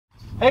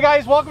Hey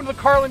guys, welcome to the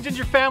Carl and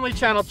Jinger family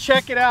channel.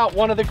 Check it out.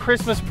 One of the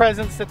Christmas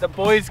presents that the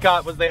boys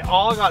got was they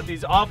all got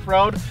these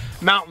off-road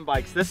mountain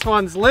bikes. This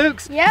one's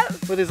Luke's.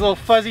 Yep. With his little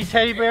fuzzy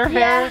teddy bear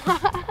hair.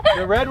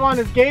 The red one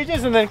is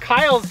Gage's, and then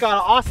Kyle's got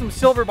an awesome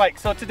silver bike.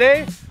 So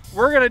today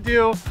we're gonna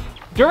do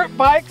dirt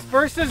bikes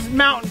versus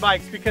mountain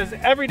bikes because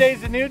every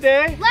day's a new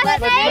day.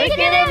 Let's make it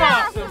an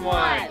awesome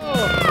one.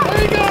 Oh,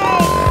 there you go.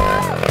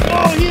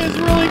 Oh, he is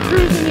really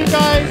cruising, you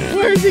guys.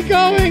 Where's he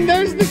going?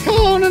 There's the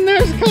cone and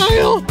there's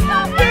Kyle. Go!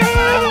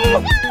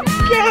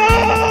 Go!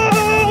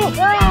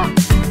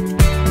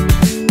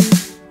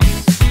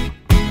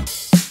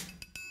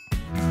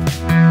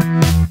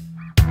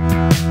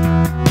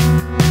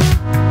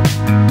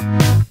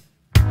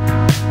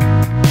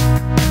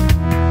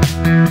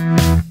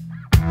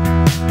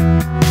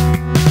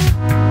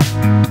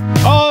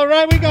 All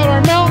right, we got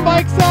our mountain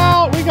bikes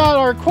out. We got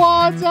our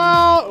quads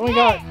out. We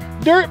got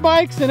dirt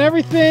bikes and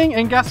everything.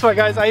 And guess what,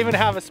 guys? I even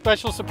have a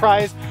special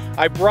surprise.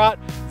 I brought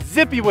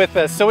Zippy with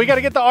us. So we got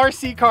to get the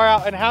RC car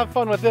out and have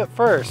fun with it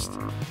first.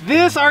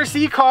 This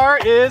RC car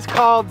is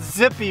called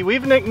Zippy.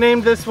 We've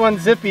nicknamed this one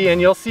Zippy, and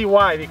you'll see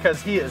why,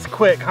 because he is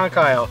quick, huh,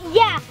 Kyle?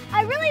 Yeah,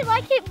 I really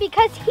like it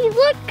because he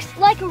looks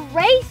like a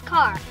race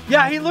car.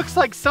 Yeah, he looks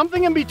like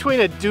something in between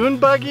a dune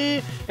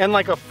buggy and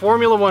like a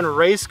Formula One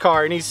race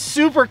car, and he's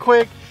super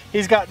quick.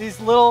 He's got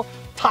these little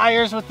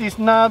tires with these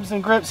nubs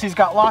and grips. He's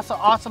got lots of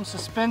awesome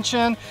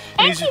suspension.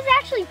 And he's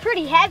actually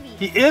pretty heavy.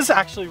 He is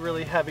actually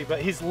really heavy,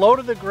 but he's low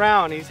to the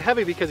ground. He's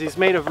heavy because he's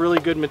made of really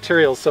good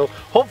materials. So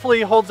hopefully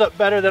he holds up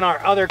better than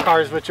our other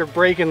cars, which are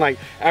breaking like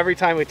every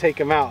time we take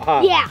him out,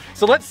 huh? Yeah.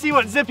 So let's see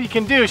what Zippy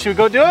can do. Should we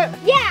go do it?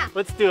 Yeah.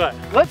 Let's do it.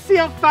 Let's see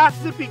how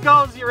fast Zippy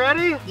goes. You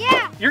ready?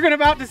 Yeah. You're gonna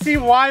about to see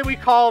why we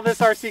call this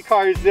RC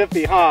car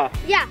Zippy, huh?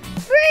 Yeah.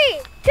 3,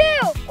 2,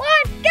 1,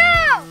 go!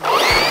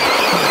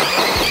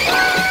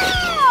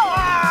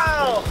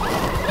 Wow!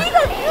 He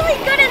goes really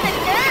good in the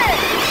dirt.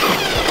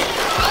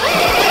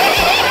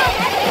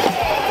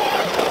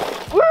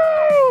 Woo!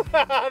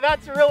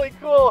 That's really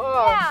cool,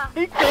 huh? Yeah.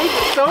 He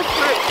cruises so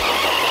quick.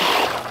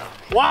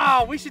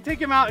 Wow, we should take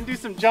him out and do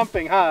some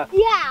jumping, huh?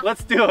 Yeah.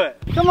 Let's do it.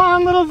 Come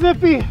on, little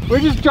Zippy. We're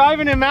just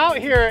driving him out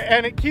here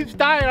and it keeps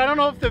dying. I don't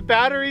know if the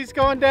battery's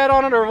going dead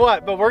on it or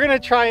what, but we're gonna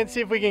try and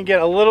see if we can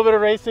get a little bit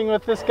of racing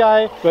with this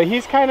guy. But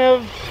he's kind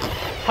of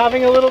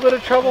having a little bit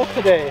of trouble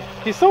today.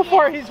 So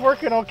far he's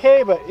working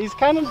okay, but he's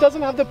kind of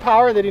doesn't have the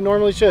power that he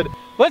normally should.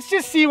 Let's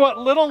just see what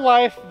little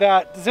life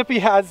that Zippy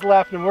has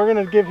left, and we're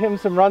gonna give him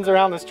some runs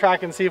around this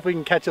track and see if we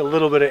can catch a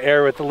little bit of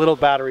air with the little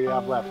battery you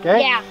have left,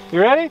 okay? Yeah.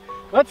 You ready?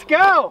 Let's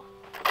go!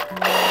 There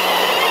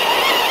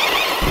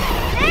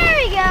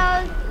he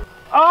goes.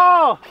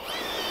 Oh!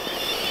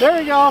 There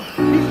we go.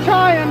 He's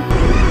trying.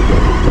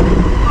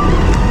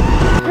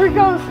 Here he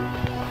goes.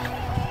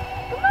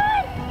 Come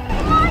on.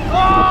 Come on.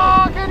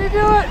 Oh, can he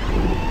do it?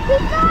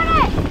 He's doing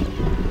it.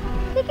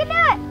 He can do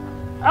it.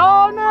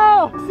 Oh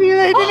no! See,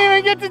 they didn't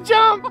even get to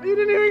jump. He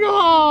didn't even go.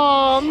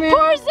 Oh man.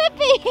 Poor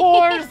Zippy.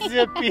 Poor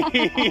Zippy.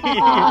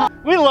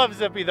 We love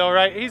Zippy though,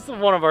 right? He's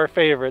one of our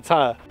favorites,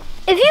 huh?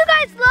 If you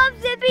guys love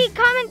Zippy,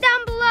 comment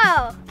down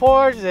below.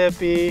 Poor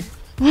Zippy.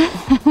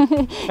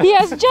 He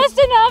has just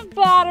enough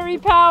battery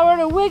power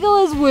to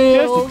wiggle his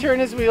wheels. Just to turn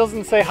his wheels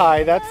and say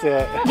hi, that's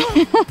it.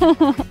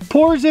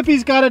 Poor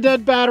Zippy's got a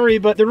dead battery,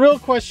 but the real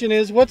question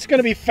is, what's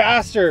gonna be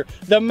faster?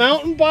 The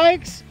mountain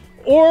bikes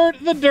or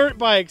the dirt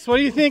bikes? What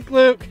do you think,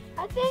 Luke?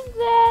 I think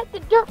that the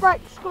dirt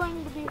bike's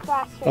going to be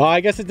faster. Oh,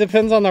 I guess it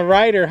depends on the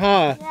rider,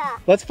 huh? Yeah.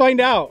 Let's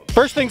find out.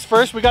 First things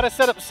first, we gotta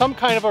set up some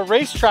kind of a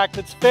racetrack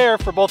that's fair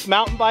for both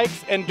mountain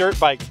bikes and dirt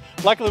bikes.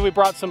 Luckily, we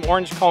brought some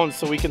orange cones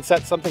so we can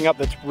set something up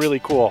that's really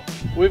cool.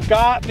 We've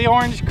got the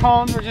orange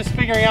cones. We're just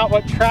figuring out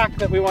what track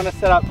that we want to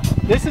set up.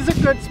 This is a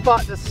good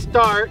spot to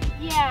start.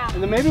 Yeah.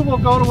 And then maybe we'll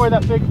go to where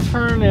that big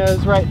turn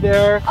is right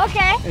there.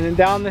 Okay. And then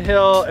down the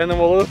hill, and then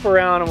we'll loop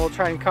around and we'll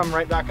try and come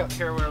right back up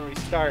here where we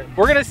start.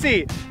 We're gonna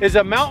see, is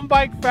a mountain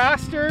bike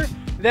faster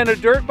than a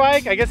dirt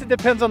bike? I guess it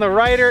depends on the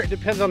rider, it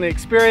depends on the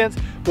experience,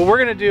 but we're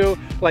gonna do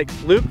like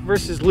Luke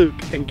versus Luke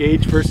and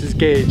Gage versus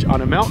Gage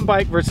on a mountain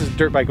bike versus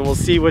dirt bike, and we'll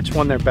see which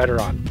one they're better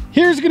on.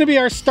 Here's gonna be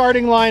our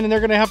starting line, and they're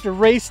gonna have to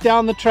race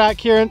down the track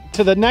here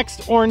to the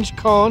next orange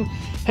cone,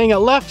 hang a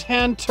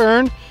left-hand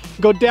turn,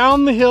 go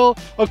down the hill,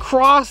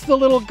 across the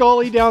little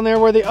gully down there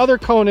where the other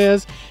cone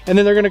is, and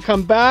then they're gonna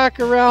come back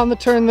around the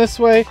turn this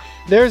way.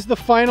 There's the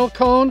final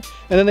cone,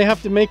 and then they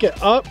have to make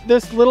it up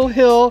this little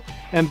hill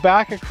and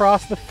back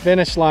across the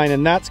finish line,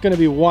 and that's gonna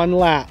be one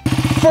lap.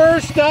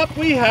 First up,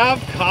 we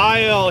have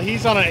Kyle.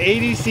 He's on an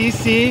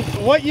 80cc.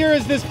 What year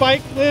is this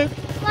bike, Luke?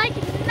 Like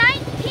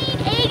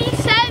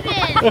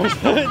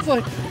 1987. It's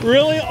like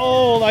really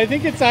old. I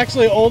think it's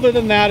actually older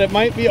than that. It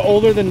might be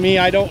older than me,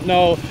 I don't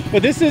know.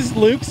 But this is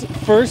Luke's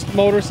first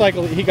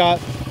motorcycle he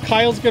got.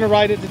 Kyle's gonna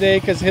ride it today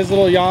because his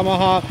little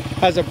Yamaha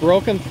has a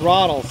broken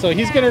throttle. So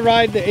he's gonna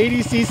ride the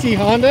 80cc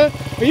Honda.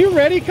 Are you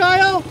ready,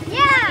 Kyle?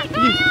 Yeah.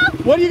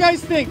 What do you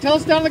guys think? Tell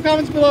us down in the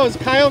comments below. Is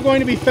Kyle going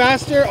to be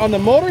faster on the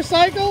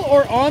motorcycle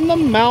or on the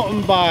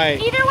mountain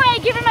bike? Either way,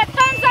 give him a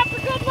thumbs up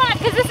for good luck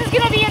because this is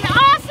going to be an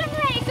awesome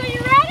race. Are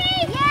you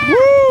ready? Yeah.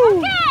 Woo!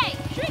 Okay.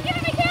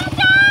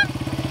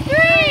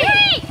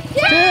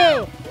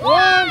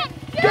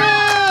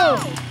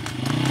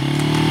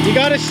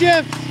 gotta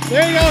shift.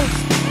 There you go.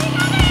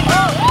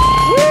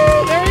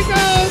 Woo, there he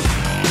goes.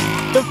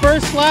 The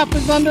first lap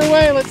is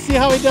underway. Let's see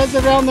how he does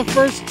around the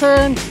first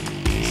turn.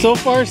 So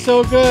far,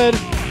 so good.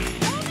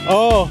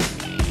 Oh,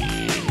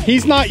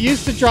 he's not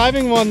used to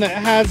driving one that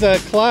has a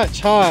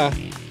clutch, huh?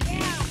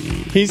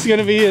 He's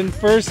gonna be in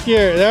first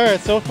gear. There,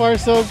 so far,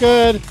 so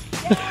good.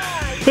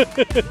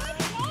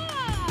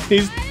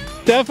 He's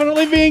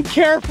definitely being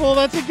careful.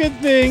 That's a good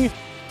thing.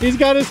 He's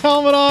got his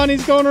helmet on.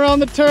 He's going around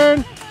the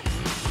turn.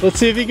 Let's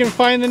see if he can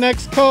find the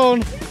next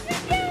cone.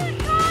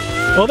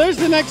 Oh, there's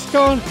the next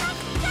cone.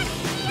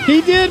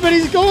 He did, but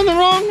he's going the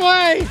wrong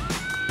way.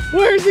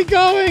 Where's he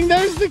going?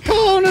 There's the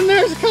cone and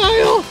there's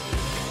Kyle.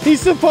 He's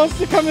supposed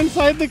to come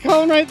inside the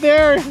cone right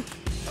there. That's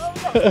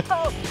okay,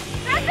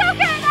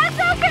 that's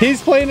okay.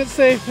 He's playing it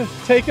safe,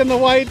 taking the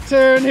wide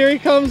turn. Here he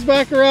comes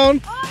back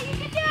around. Oh, you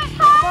can do it,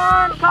 Kyle.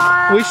 Come on,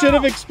 Kyle. We should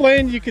have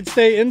explained you could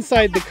stay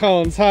inside the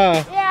cones,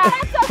 huh? Yeah,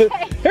 that's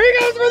okay. Here he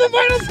goes for the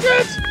final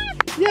stretch.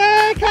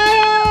 Yeah,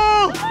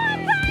 Kyle! Come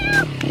on,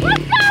 Kyle.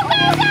 Let's go, go,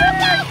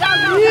 go, go,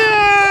 go.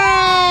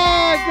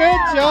 Yeah!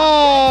 Good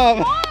job!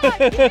 Come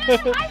on, you did.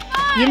 High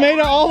five. You made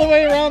it all the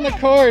way around the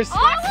course.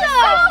 Awesome!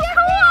 So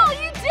cool!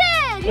 You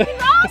did! You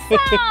did awesome!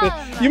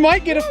 You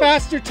might get a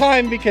faster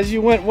time because you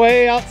went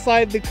way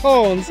outside the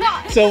cones.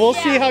 So we'll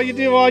see how you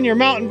do on your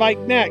mountain bike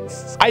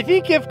next. I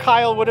think if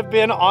Kyle would have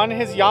been on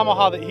his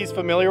Yamaha that he's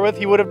familiar with,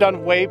 he would have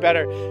done way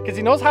better because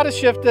he knows how to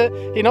shift it.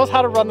 He knows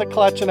how to run the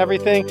clutch and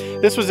everything.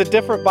 This was a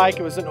different bike.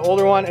 It was an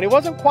older one and it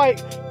wasn't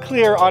quite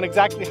clear on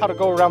exactly how to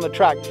go around the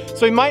track.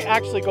 So he might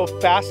actually go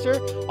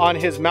faster on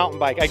his mountain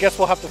bike. I guess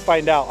we'll have to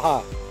find out,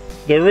 huh?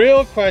 The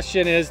real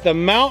question is the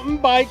mountain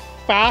bike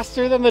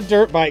faster than the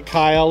dirt bike,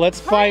 Kyle?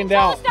 Let's find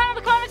out. Tell us down in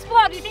the comments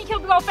below. Do you think he'll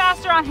go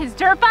faster on his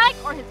dirt bike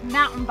or his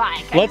mountain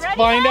bike? Let's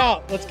find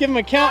out. Let's give him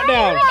a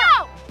countdown. Here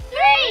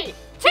we go! 3,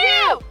 2,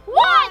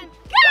 1,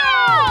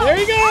 go! There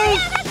he goes.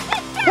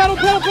 Pedal,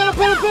 pedal, pedal,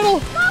 pedal, pedal.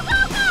 Go,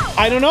 go, go!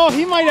 I don't know.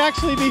 He might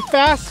actually be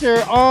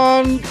faster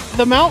on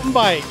the mountain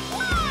bike.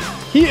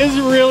 He is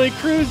really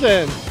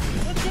cruising.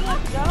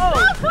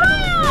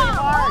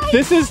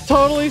 This is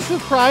totally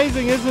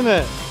surprising, isn't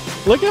it?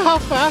 Look at how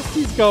fast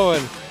he's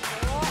going.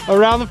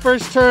 Around the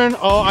first turn.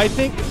 Oh, I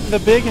think the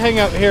big hang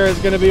up here is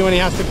going to be when he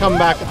has to come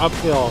back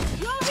uphill.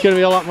 It's going to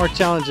be a lot more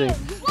challenging.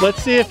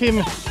 Let's see if he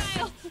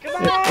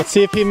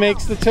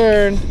makes the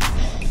turn.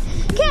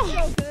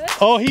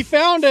 Oh, he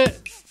found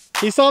it.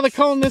 He saw the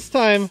cone this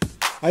time.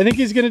 I think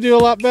he's going to do a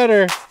lot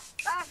better.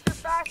 Faster,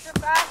 faster,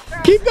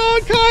 faster. Keep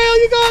going,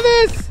 Kyle. You got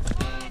this.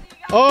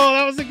 Oh,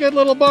 that was a good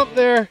little bump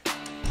there.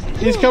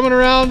 He's coming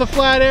around the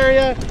flat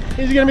area.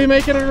 He's going to be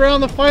making it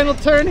around the final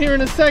turn here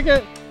in a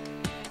second.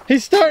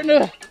 He's starting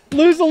to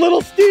lose a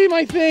little steam,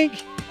 I think.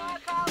 Go,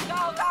 go,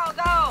 go, go,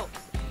 go.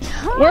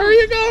 Where are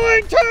you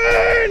going?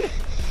 Turn!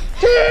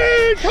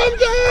 Turn! Come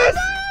to us!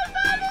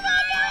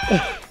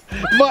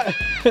 But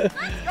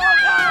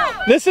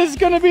this is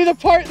going to be the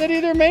part that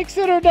either makes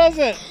it or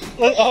doesn't.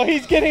 Oh,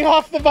 he's getting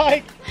off the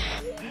bike.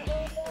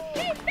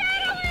 Keep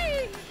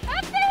pedaling.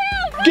 Up the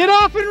hill. Get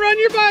off and run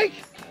your bike.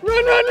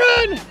 Run, run,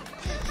 run.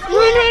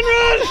 Run, run,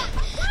 run.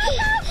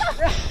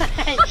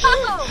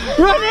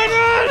 Run, run,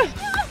 run.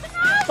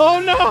 Oh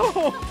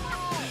no.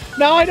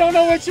 Now I don't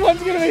know which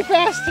one's going to be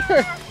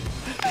faster.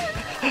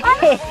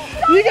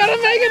 You got to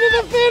make it to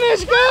the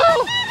finish.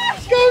 Go.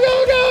 Go, go,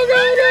 go,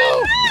 go, go.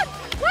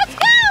 Let's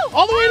go.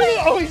 All the way to the...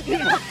 Oh, he's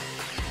getting off.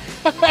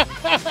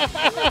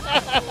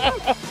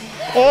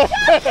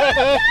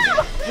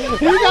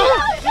 Here you go.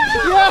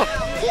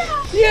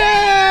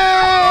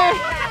 Yeah.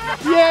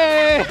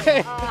 Yeah.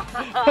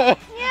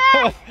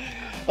 Yay.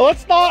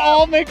 Let's not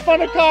all make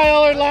fun of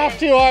Kyle or laugh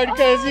too hard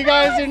because you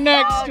guys are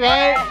next,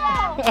 right?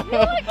 You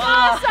looked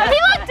awesome. He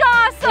looked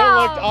awesome. It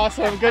looked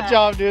awesome. Good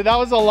job, dude. That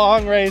was a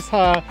long race,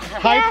 huh?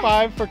 High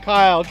five for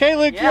Kyle. Okay,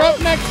 Luke, you're up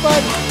next,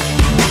 bud.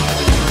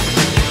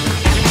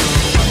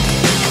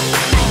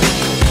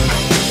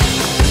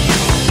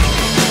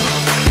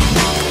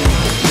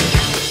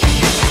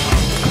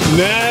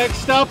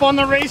 Next up on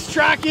the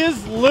racetrack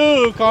is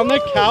Luke on the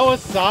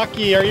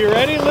Kawasaki. Are you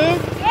ready,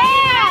 Luke?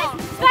 Yeah.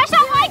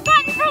 Special like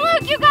button for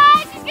Luke, you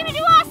guys. He's going to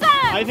do awesome.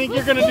 I think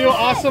you're going to do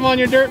awesome on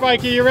your dirt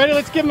bike. Are you ready?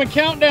 Let's give him a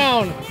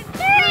countdown. 3,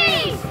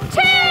 2, 1,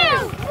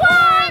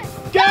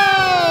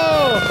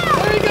 go!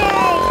 There he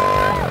goes!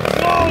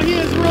 Oh, he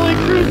is really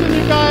cruising,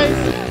 you guys.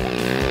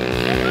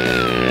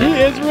 He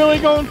is really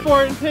going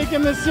for it and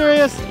taking this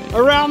serious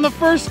around the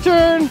first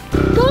turn.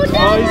 Go down.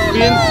 Oh, he's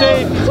being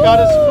safe. He's got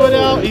his foot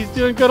out. He's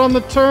doing good on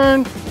the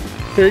turn.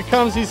 Here he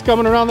comes. He's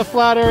coming around the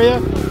flat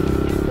area.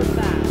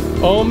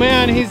 Oh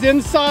man, he's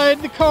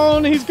inside the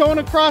cone. He's going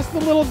across the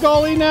little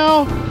gully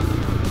now.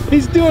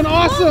 He's doing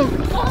awesome.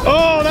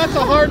 Oh, that's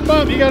a hard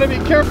bump. You got to be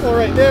careful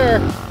right there.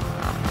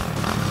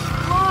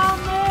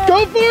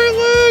 Go for it,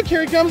 Luke.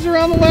 Here he comes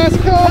around the last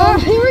cone.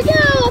 Here we go,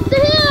 up the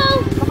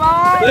hill. Come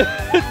on.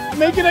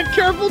 Making a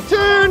careful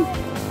turn.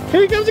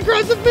 Here he comes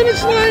across the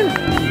finish line.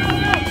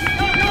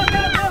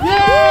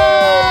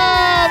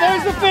 Yeah!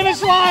 There's the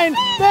finish line.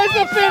 There's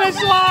the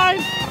finish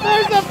line.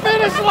 There's the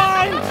finish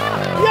line.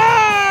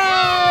 Yay!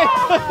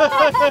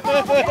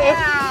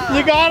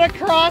 You gotta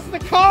cross the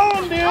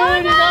cone, dude.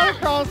 You gotta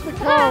cross the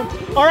cone.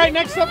 All right,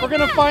 next up, we're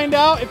gonna find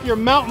out if your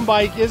mountain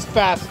bike is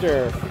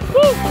faster.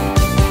 Woo.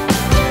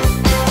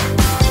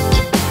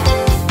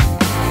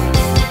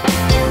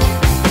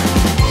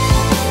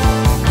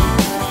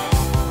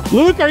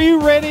 Luke, are you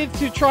ready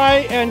to try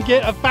and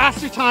get a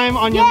faster time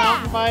on your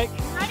mountain bike?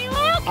 Ready,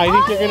 Luke? I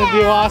think you're gonna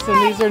do awesome.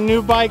 These are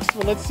new bikes,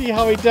 but let's see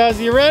how he does.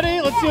 You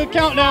ready? Let's do a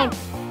countdown.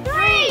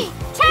 3,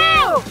 2,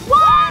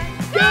 1,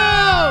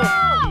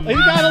 go! He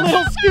got a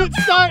little scoot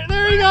start.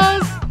 There he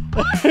goes.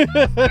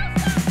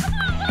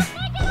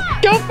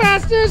 Go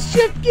faster,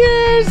 shift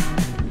gears.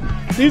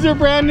 These are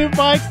brand new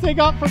bikes they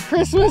got for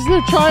Christmas.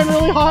 They're trying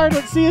really hard.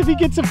 Let's see if he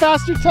gets a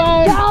faster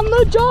time. Down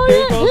the giant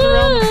Here he goes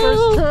around the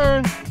first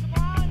turn.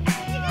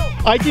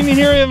 I can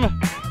hear him.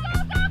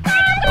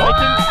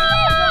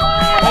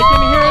 I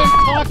can hear him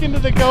talking to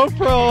the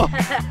GoPro.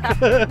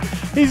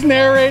 He's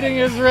narrating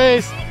his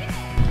race.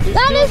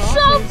 That is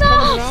so He's fast.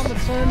 coming around the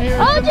turn here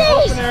Oh, in the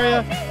open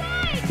area.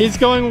 He's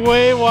going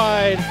way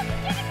wide.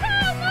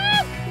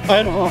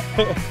 I know.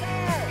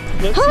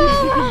 Let's see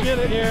if he can get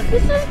it here.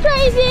 This is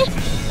crazy.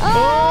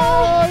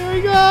 Oh, here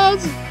he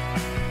goes.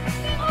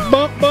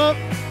 Bump, bump.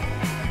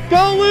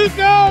 Go, Luke,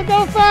 go.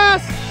 Go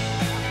fast.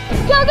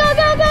 Go, go,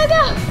 go, go,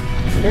 go.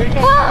 Here he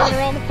comes coming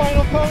around the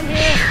final cone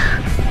here.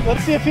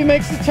 Let's see if he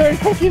makes the turn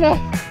quick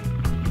enough.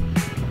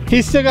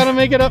 He's still got to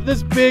make it up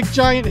this big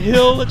giant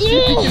hill. Let's see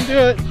if he can do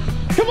it.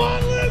 Come on,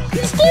 Luke.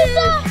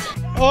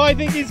 Oh, I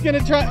think he's going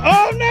to try.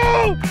 Oh,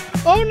 no.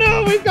 Oh,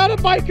 no. We've got a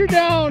biker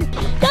down.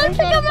 Don't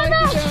pick up my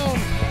back.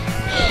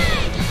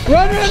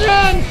 Run, run,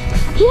 run.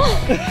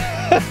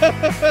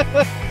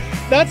 Yeah.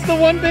 That's the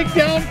one big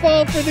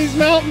downfall for these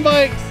mountain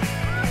bikes.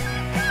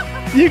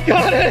 You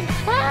got it.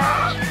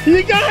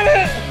 You got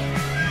it.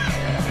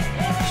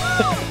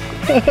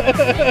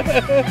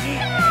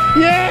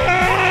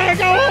 Yeah,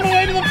 go all the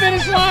way to the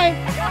finish line.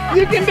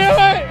 You can do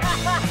it.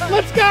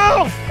 Let's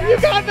go. You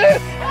got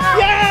this.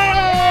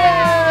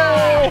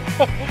 Yay!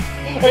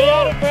 Are you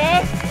out of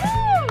breath?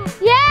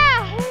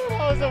 Yeah.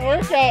 That was a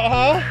workout,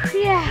 huh?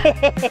 Yeah.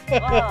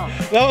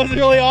 That was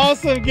really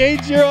awesome.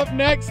 Gage, you're up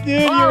next,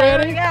 dude. You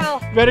ready?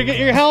 Better get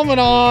your helmet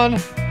on.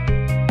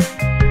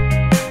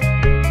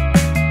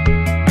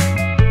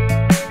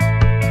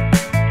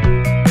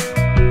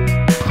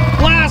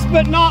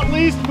 But not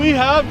least, we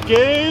have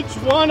Gage,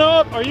 one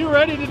up. Are you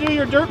ready to do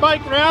your dirt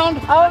bike round?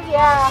 Oh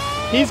yeah.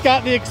 He's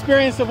got the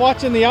experience of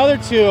watching the other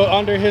two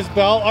under his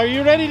belt. Are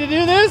you ready to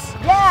do this?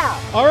 Yeah.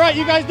 All right,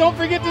 you guys don't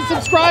forget to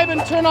subscribe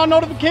and turn on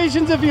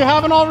notifications if you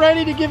haven't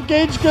already to give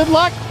Gage good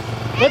luck.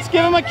 Let's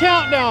give him a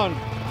countdown.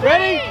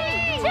 Ready?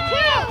 3, 2,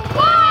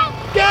 1,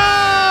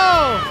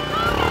 go!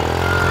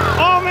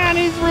 Oh man,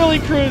 he's really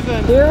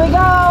cruising. Here we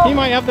go. He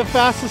might have the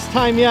fastest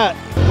time yet.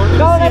 We're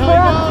Going gonna see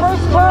how he goes.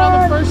 first Going around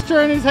turn. the first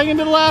turn, he's hanging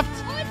to the left.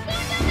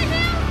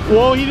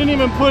 Whoa, he didn't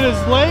even put his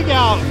leg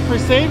out for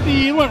safety.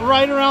 He went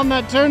right around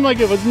that turn like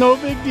it was no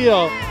big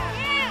deal.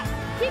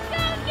 Keep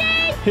going,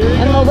 Gage. Here he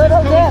And goes. a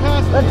little He's coming dip.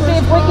 past the Let's see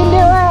first if we can do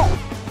bump.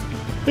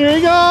 it. Here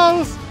he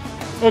goes.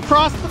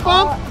 Across the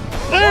bump.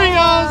 There he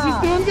goes. He's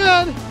doing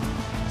good.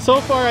 So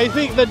far, I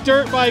think the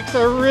dirt bikes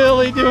are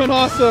really doing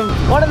awesome.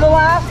 One of the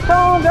last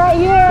cones right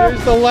here.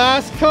 Here's the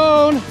last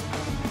cone.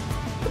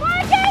 Come on,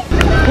 Gage.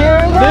 Here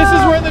we go. This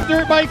is where the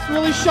dirt bikes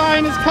really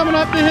shine, is coming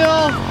up the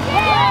hill.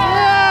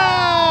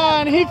 Yeah!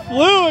 And he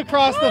flew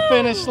across the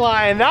finish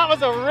line. That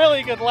was a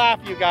really good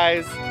lap, you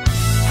guys.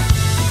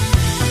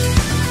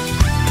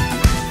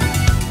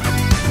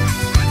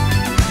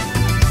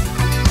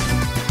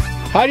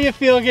 How do you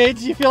feel, Gage?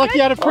 Do you feel like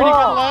you had a pretty good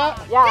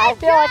lap? Yeah, I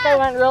feel like I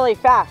went really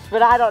fast,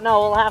 but I don't know.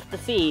 We'll have to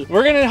see.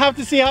 We're gonna have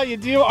to see how you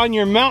do on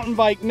your mountain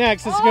bike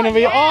next. It's gonna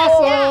be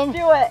awesome. Let's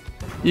do it.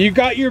 You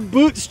got your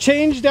boots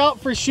changed out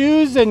for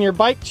shoes and your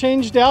bike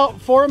changed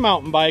out for a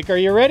mountain bike. Are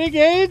you ready,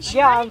 Gage?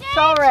 Yeah, I'm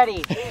so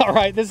ready. All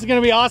right, this is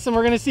gonna be awesome.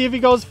 We're gonna see if he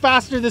goes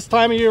faster this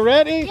time. Are you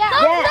ready? Yeah.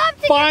 Thumbs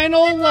up to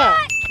Final good lap.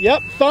 luck. Yep,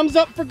 thumbs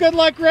up for good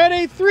luck.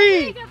 Ready?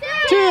 3,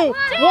 2,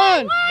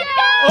 1.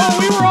 Oh,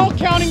 we were all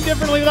counting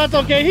differently, but that's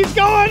okay. He's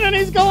going and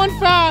he's going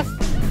fast.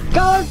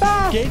 Going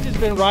fast. Gage has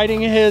been riding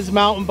his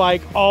mountain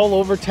bike all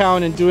over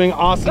town and doing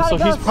awesome, so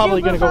he's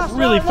probably gonna go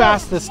really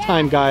fast this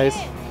time, guys.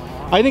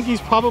 I think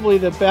he's probably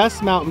the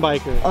best mountain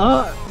biker.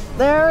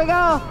 There we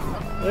go.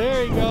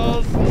 There he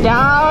goes.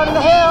 Down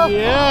the hill.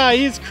 Yeah,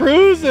 he's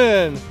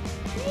cruising.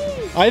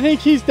 I think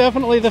he's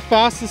definitely the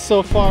fastest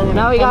so far when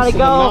Now it we comes gotta to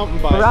the go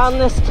mountain bike. around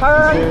this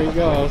turn. There he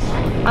goes.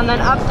 And then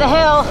up the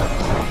hill.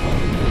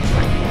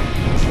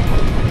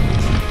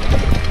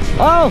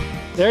 Oh!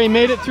 There, he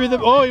made it through the,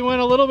 oh, he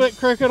went a little bit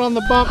crooked on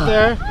the bump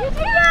there.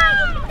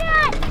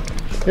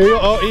 Here you go.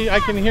 Oh, I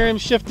can hear him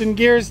shifting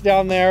gears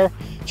down there,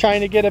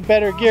 trying to get a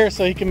better gear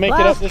so he can make it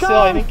up this hill.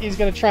 I think he's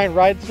gonna try and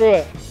ride through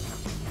it.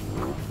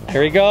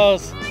 Here he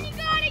goes.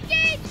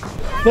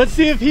 Let's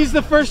see if he's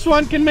the first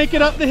one can make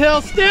it up the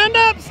hill. Stand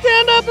up and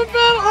pedal.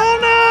 Oh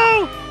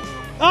no!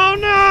 Oh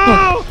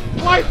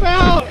no! Wipe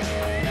out!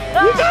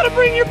 You gotta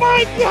bring your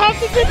bike! You have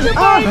to get your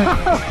bike!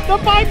 The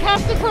bike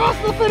has to cross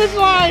the finish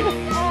line!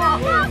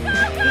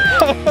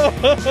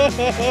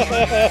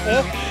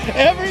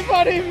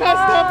 Everybody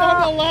messed up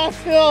on the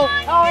last hill.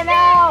 Oh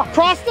no!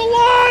 Cross the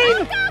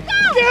line!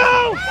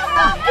 Go!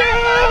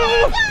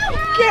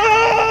 Go!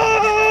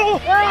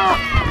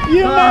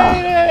 You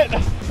made it!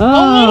 A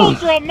little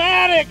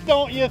dramatic,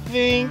 don't you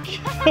think?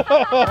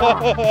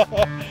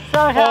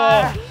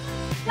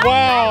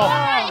 Wow.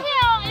 That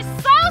hill is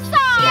so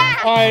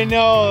soft. I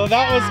know,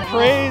 that was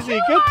crazy.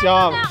 Good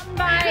job.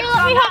 Let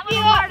me help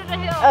you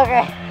up.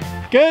 Okay.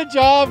 Good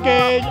job,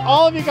 Gage.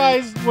 All of you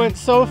guys went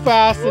so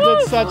fast and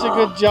did such a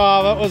good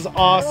job. That was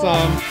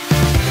awesome.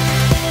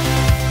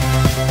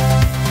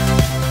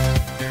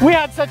 We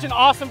had such an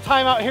awesome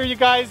time out here, you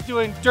guys,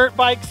 doing dirt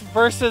bikes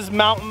versus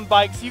mountain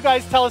bikes. You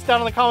guys tell us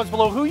down in the comments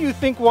below who you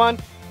think won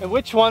and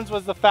which ones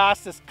was the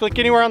fastest. Click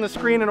anywhere on the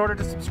screen in order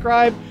to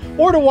subscribe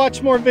or to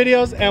watch more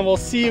videos, and we'll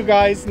see you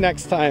guys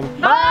next time.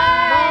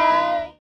 Bye!